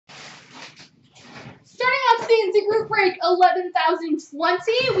group break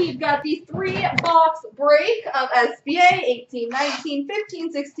 11,020. We've got the 3-box break of SBA 18, 19,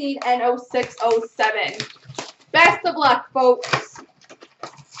 15, 16, and 06, 07. Best of luck, folks.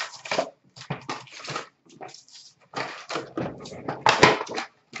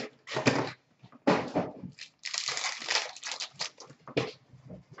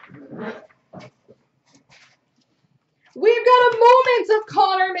 We've got a moment of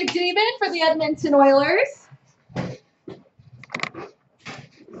Connor McDavid for the Edmonton Oilers.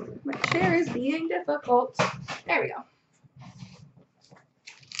 My chair is being difficult. There we go.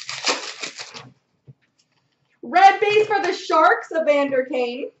 Red base for the Sharks, Evander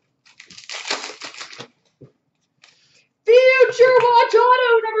Kane. Future Watch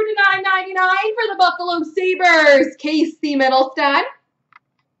Auto, number to 999 for the Buffalo Sabres, Casey Middleston.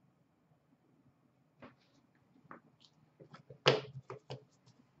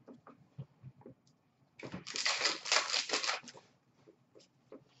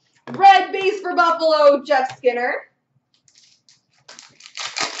 Red base for Buffalo, Jeff Skinner.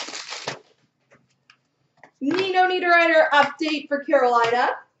 Nino Niederreiter update for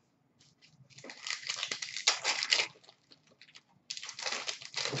Carolina.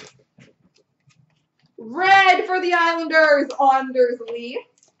 Red for the Islanders, Anders Lee.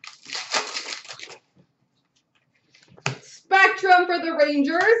 Spectrum for the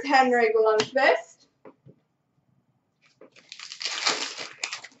Rangers, Henrik Lundqvist.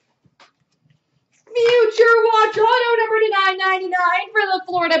 Future Watch Auto number to 999 for the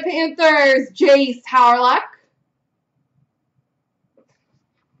Florida Panthers, Jace Howard.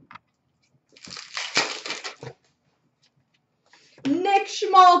 Nick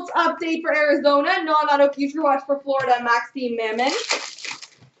Schmaltz update for Arizona, non-auto future watch for Florida, Maxime Mammon.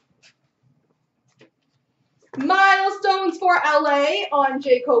 Milestones for LA on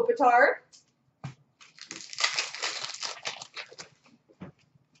Jay Kopitar.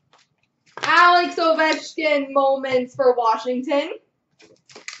 Alex Ovechkin moments for Washington.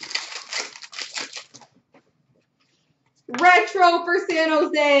 Retro for San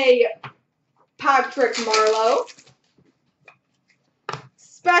Jose, Patrick Marleau.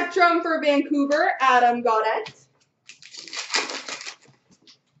 Spectrum for Vancouver, Adam Gaudette.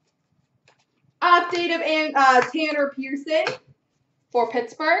 Update of Tanner Pearson for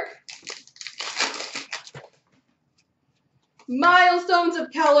Pittsburgh. Milestones of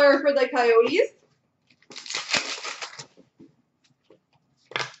Keller for the Coyotes.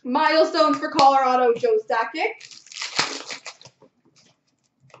 Milestones for Colorado, Joe Sakic.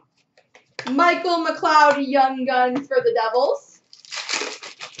 Michael McLeod, Young Guns for the Devils.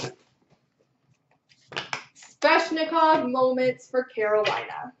 Svechnikov moments for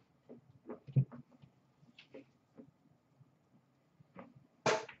Carolina.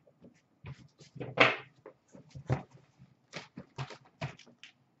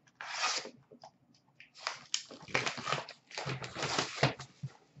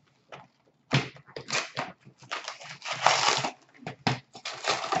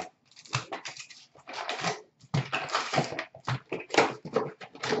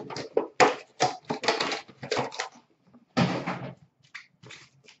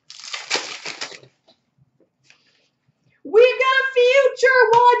 We've got a Future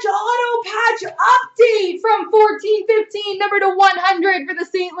Watch Auto Patch update from 1415, number to 100 for the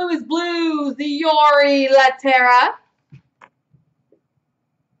St. Louis Blues, Yori Laterra.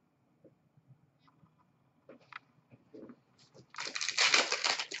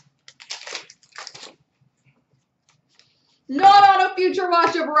 Non-auto Future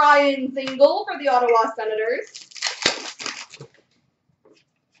Watch of Ryan Zingle for the Ottawa Senators.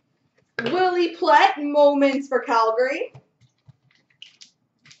 Willie Plett, moments for Calgary.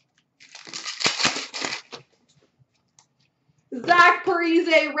 Zach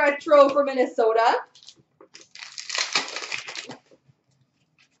Parise, retro for Minnesota.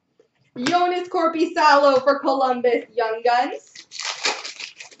 Jonas Korpisalo for Columbus, Young Guns.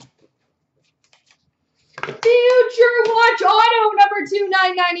 Future Watch Auto, number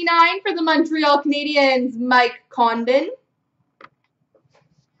 2/999 for the Montreal Canadiens, Mike Condon.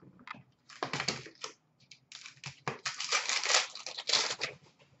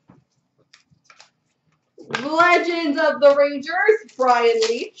 Legends of the Rangers, Brian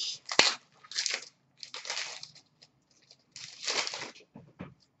Leach.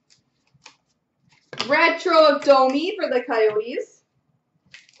 Retro of Domi for the Coyotes.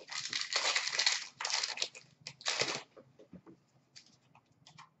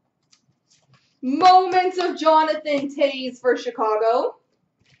 Moments of Jonathan Toews for Chicago.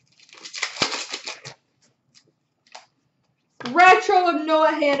 Retro of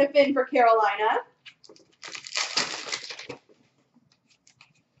Noah Hannafin for Carolina.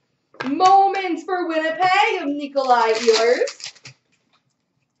 Moments for Winnipeg of Nikolai Ehlers.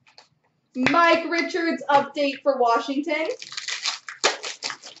 Mike Richards update for Washington.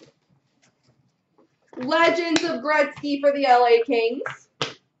 Legends of Gretzky for the LA Kings.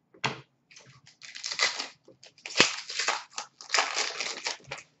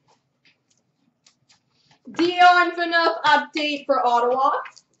 Dion Phaneuf update for Ottawa.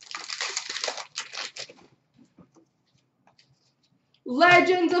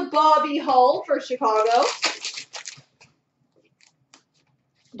 Legends of Bobby Hull for Chicago.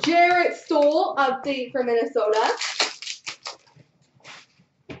 Jarrett Stoll update for Minnesota.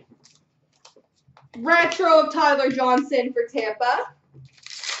 Retro of Tyler Johnson for Tampa.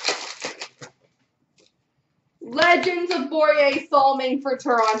 Legends of Borje Salming for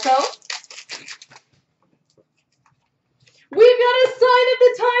Toronto. We've got a Sign of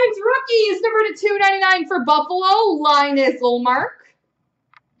the Times rookies, number /299 for Buffalo, Linus Ullmark.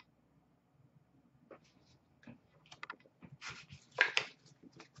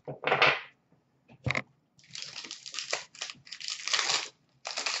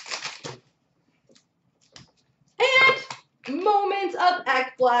 And Moments of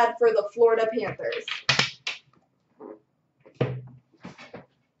Ekblad for the Florida Panthers.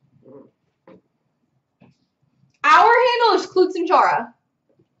 Our handle is CloutsnChara,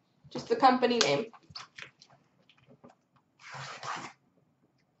 just the company name.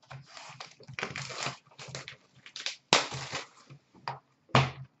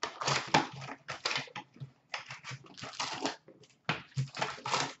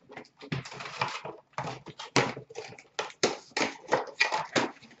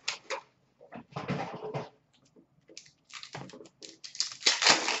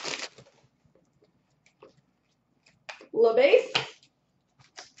 LaBase.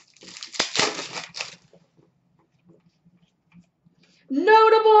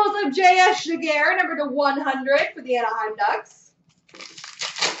 Notables of J.S. Jaguar, number /100 for the Anaheim Ducks.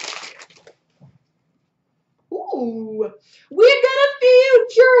 Ooh, we've got a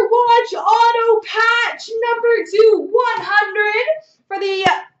Future Watch auto patch, number /100 for the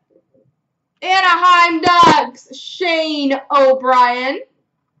Anaheim Ducks, Shane O'Brien.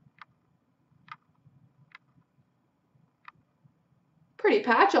 Pretty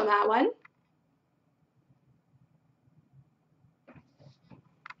patch on that one.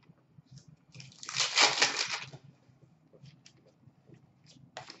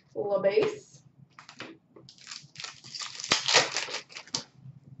 LaBase.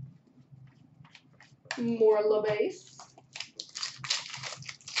 More LaBase.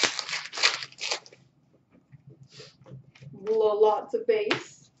 Lots of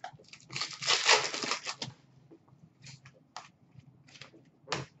base.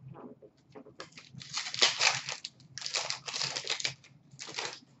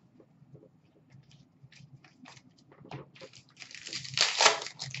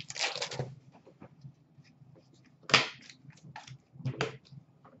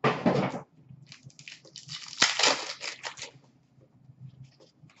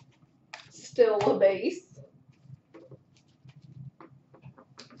 Still a base.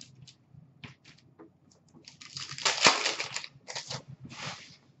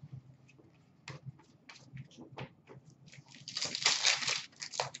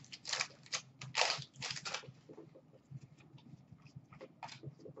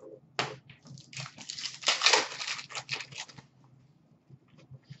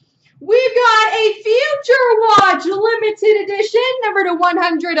 We've got a Future Watch limited edition, number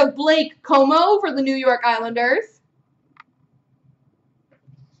 /100 of Blake Como for the New York Islanders.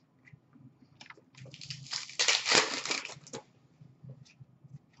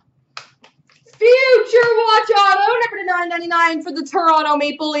 Future Watch auto, number /999 for the Toronto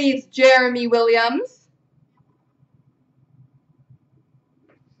Maple Leafs, Jeremy Williams.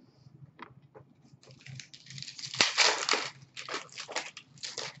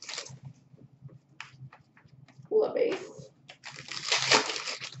 LaBase.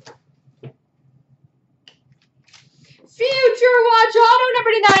 Future Watch auto,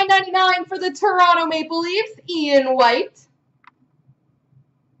 number /999 for the Toronto Maple Leafs, Ian White.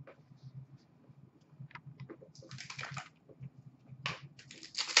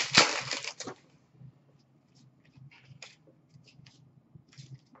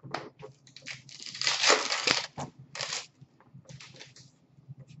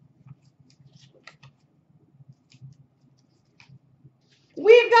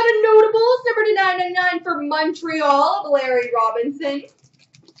 We've got a Notables, number /999 for Montreal, of Larry Robinson.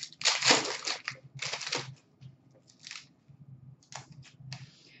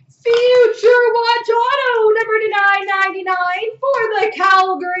 Future Watch auto, number to 9.99 for the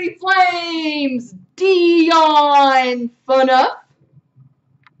Calgary Flames, Dion Phaneuf.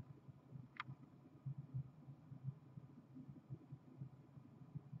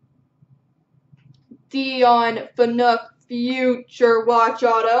 Dion Phaneuf Future Watch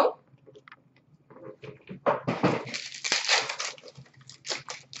Auto.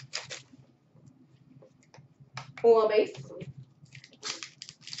 Full base.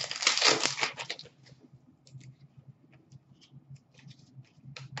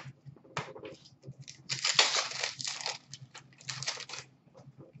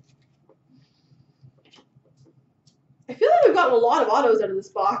 I feel like we've gotten a lot of autos out of this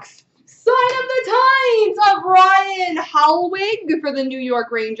box. Sign of the Times of Ryan Hellwig for the New York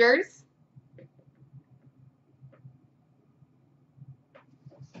Rangers.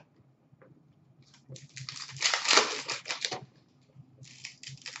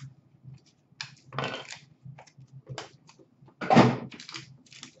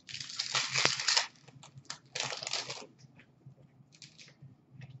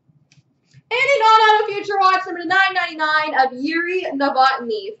 And a non-auto future watch number to 9.99 of Yuri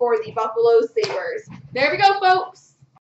Novotny for the Buffalo Sabres. There we go, folks.